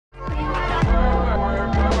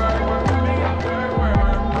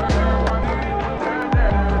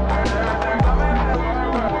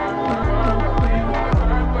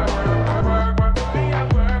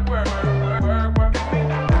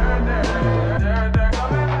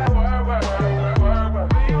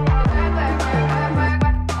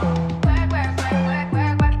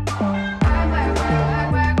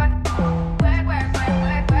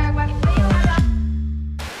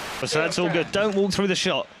so that's all good. Don't walk through the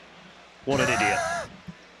shot. What an idiot.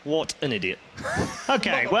 What an idiot.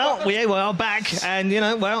 Okay, well, we are back, and, you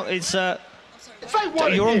know, well, it's... you're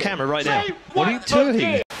on camera right now. What are you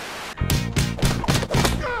doing?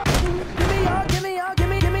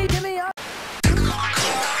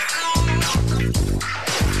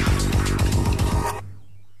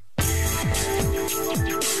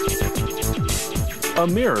 A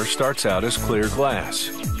mirror starts out as clear glass.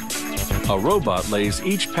 A robot lays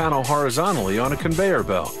each panel horizontally on a conveyor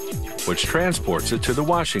belt, which transports it to the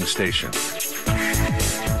washing station.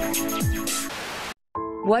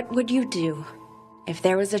 What would you do if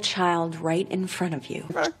there was a child right in front of you?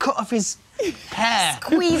 Cut off his hair.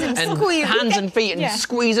 Squeeze him, and squeeze him. hands and feet and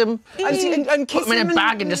squeeze him. And put him in a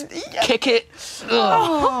bag and just kick it.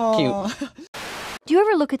 Ugh, cute. Do you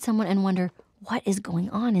ever look at someone and wonder what is going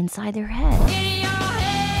on inside their head?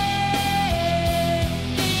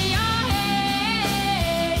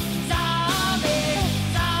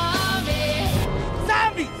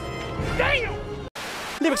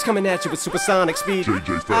 Lyrics coming at you with supersonic speed. Major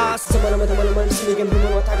key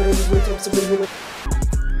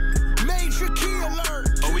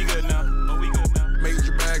alert. Oh, we good now. Oh, we good now.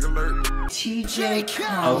 Major bag alert. TJ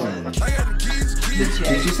Collins. I got the keys.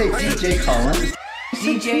 Did you say TJ Collins?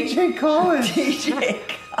 TJ Collins. TJ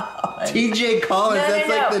Collins. TJ Collins. That's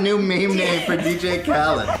like the new meme name for DJ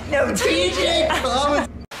Khaled. No, TJ Collins.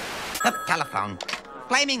 Telephone.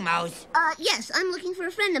 Flaming Mouse. Yes, I'm looking for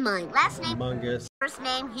a friend of mine. Last name Mungus. First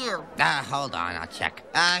name Hugh. Hold on, I'll check.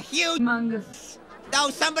 Hugh. Mungus. No,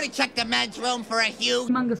 somebody check the men's room for a Hugh.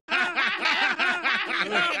 Mungus.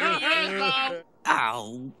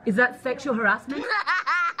 Ow. Is that sexual harassment?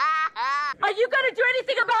 Are you going to do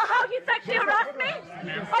anything about how you sexually harassed me?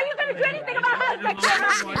 Are you going to do anything about how you sexually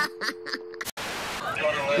harassed me?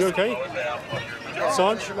 You okay?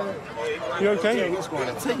 Sarge? You okay?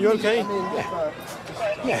 You okay?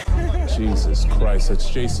 Yeah. Jesus Christ, that's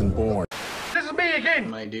Jason Bourne. This is me again.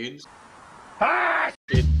 My dudes. Ah!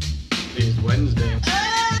 It is Wednesday.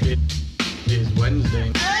 It is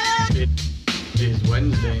Wednesday. It is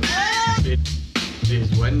Wednesday. It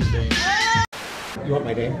is Wednesday. You want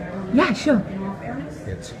my name? Yeah, sure.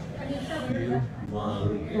 It's What?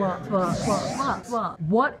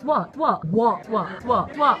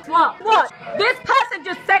 This person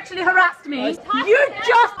just sexually harassed me. You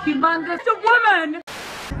just humongous woman.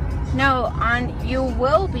 No, you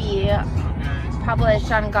will be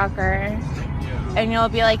published on Gawker, and you'll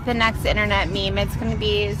be like the next internet meme. It's gonna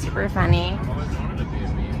be super funny.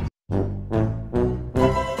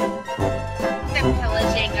 The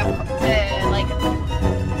pillaging of the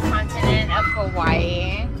continent of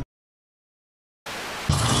Hawaii.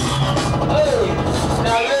 Hey,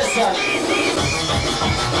 now listen.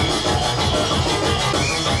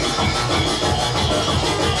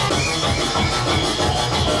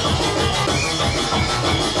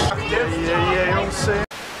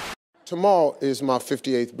 Tomorrow is my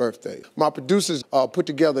 58th birthday. My producers put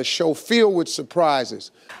together a show filled with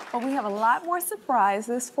surprises. Well, we have a lot more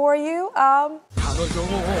surprises for you.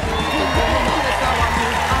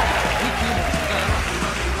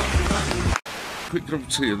 Quick cup of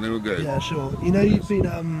tea and then we'll go. Yeah, sure. You know you've been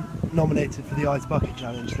nominated for the Ice Bucket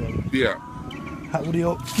Challenge thing? Yeah. What are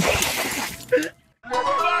your...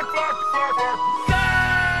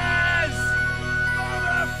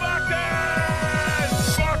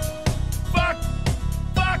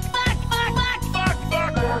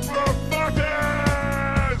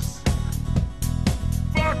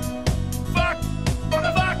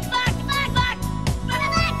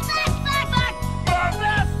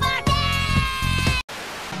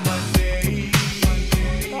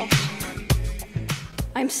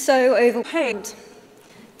 I'm so overwhelmed.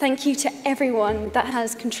 Thank you to everyone that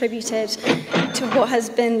has contributed to what has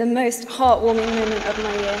been the most heartwarming moment of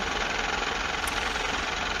my year.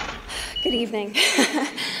 Good evening.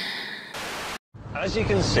 As you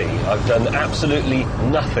can see, I've done absolutely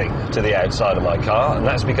nothing to the outside of my car, and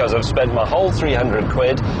that's because I've spent my whole 300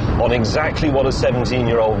 quid on exactly what a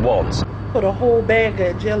 17-year-old wants. Put a whole bag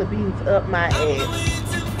of jelly beans up my ass.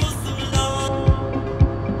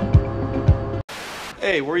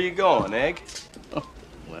 Hey, where you going, Egg? Oh,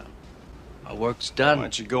 well, my work's done. Why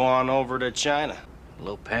don't you go on over to China?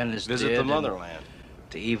 Lopan is Visit dead. the motherland.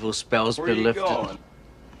 The evil spell's Where been you lifted. Going?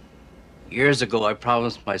 Years ago, I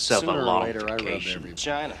promised myself Sooner a or long later, vacation. I rub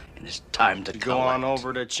China. And it's time to go on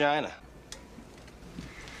over to China.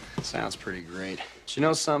 Sounds pretty great. But you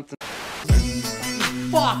know something?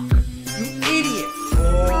 Fuck! You idiot!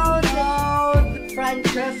 Oh no!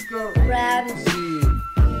 Francesca Ramsey!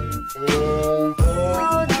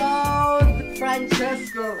 Oh no!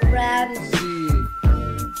 Francesca Ramsey!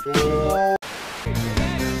 Oh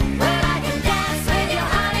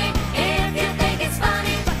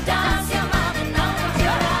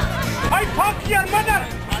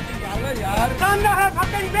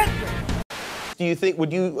Do you think,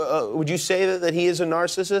 would you say that he is a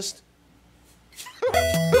narcissist?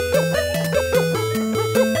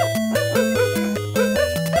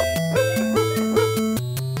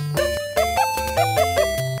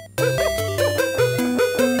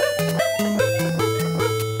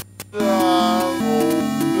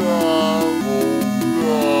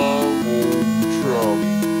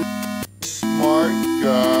 Smart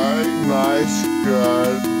guy, nice guy,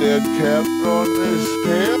 that kept on his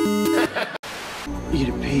head. Eat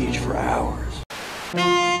a peach for hours.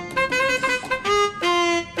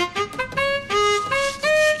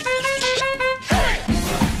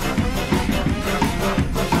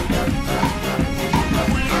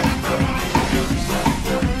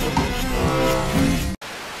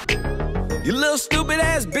 You little stupid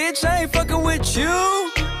ass bitch, I ain't fucking with you.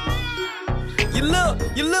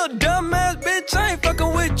 You little dumb ass bitch, I ain't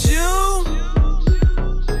fucking with you.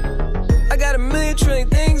 I got a million trillion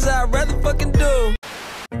things I'd rather fucking do.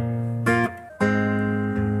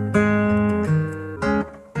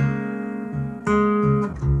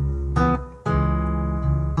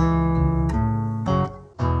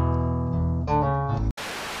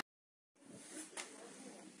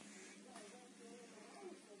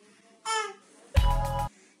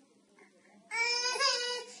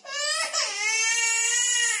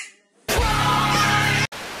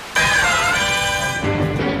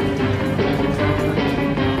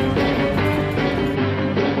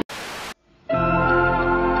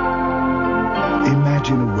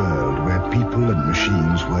 Imagine a world where people and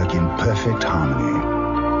machines work in perfect harmony.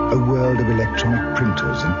 A world of electronic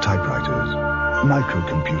printers and typewriters,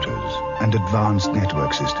 microcomputers and advanced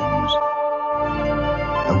network systems.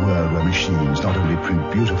 A world where machines not only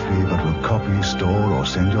print beautifully but will copy, store or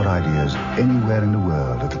send your ideas anywhere in the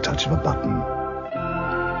world at the touch of a button.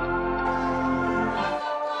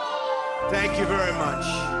 Thank you very much.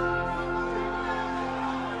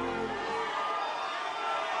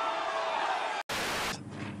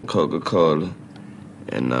 Coca-Cola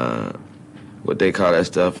and what they call that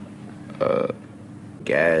stuff,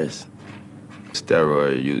 gas,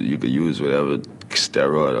 steroid. You could use whatever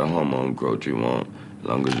steroid or hormone growth you want, as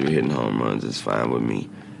long as you're hitting home runs. It's fine with me.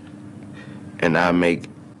 And I make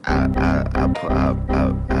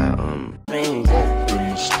In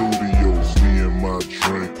the studio, me and my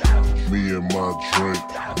drink, me and my drink,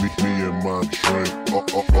 me and my drink.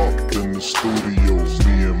 Up in the studio,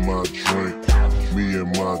 me and my drink. Me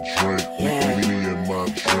and my drink, me and my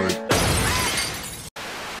drink.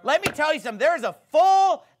 Let me tell you something. There is a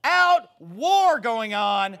full-out war going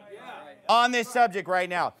on this subject right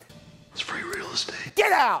now. It's free real estate.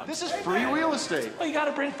 Get out! This is free real estate. Well, you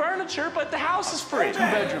gotta bring furniture, but the house is free.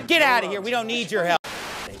 2-bedroom. Get out of here. We don't need your help.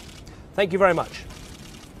 Thank you very much.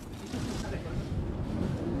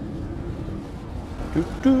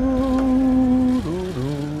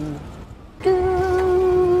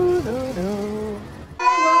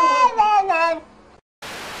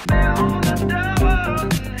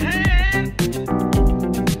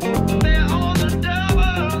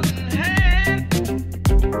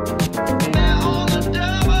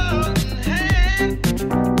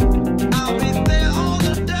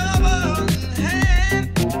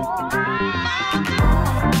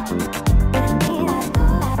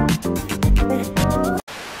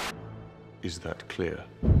 Is that clear?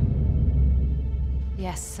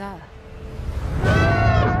 Yes, sir.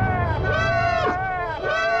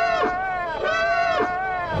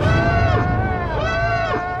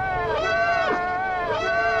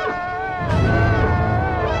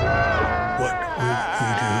 What will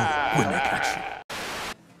you do when they catch you?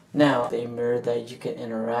 Now, a mirror that you can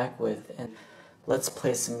interact with, and let's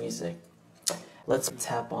play some music. Let's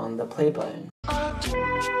tap on the play button.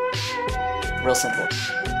 Real simple.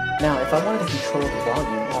 Now, if I wanted to control the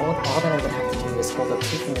volume, all that I would have to do is hold up 2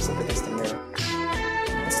 fingers up against the mirror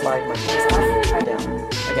and slide my hands up and down.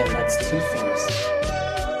 Again, that's 2 fingers.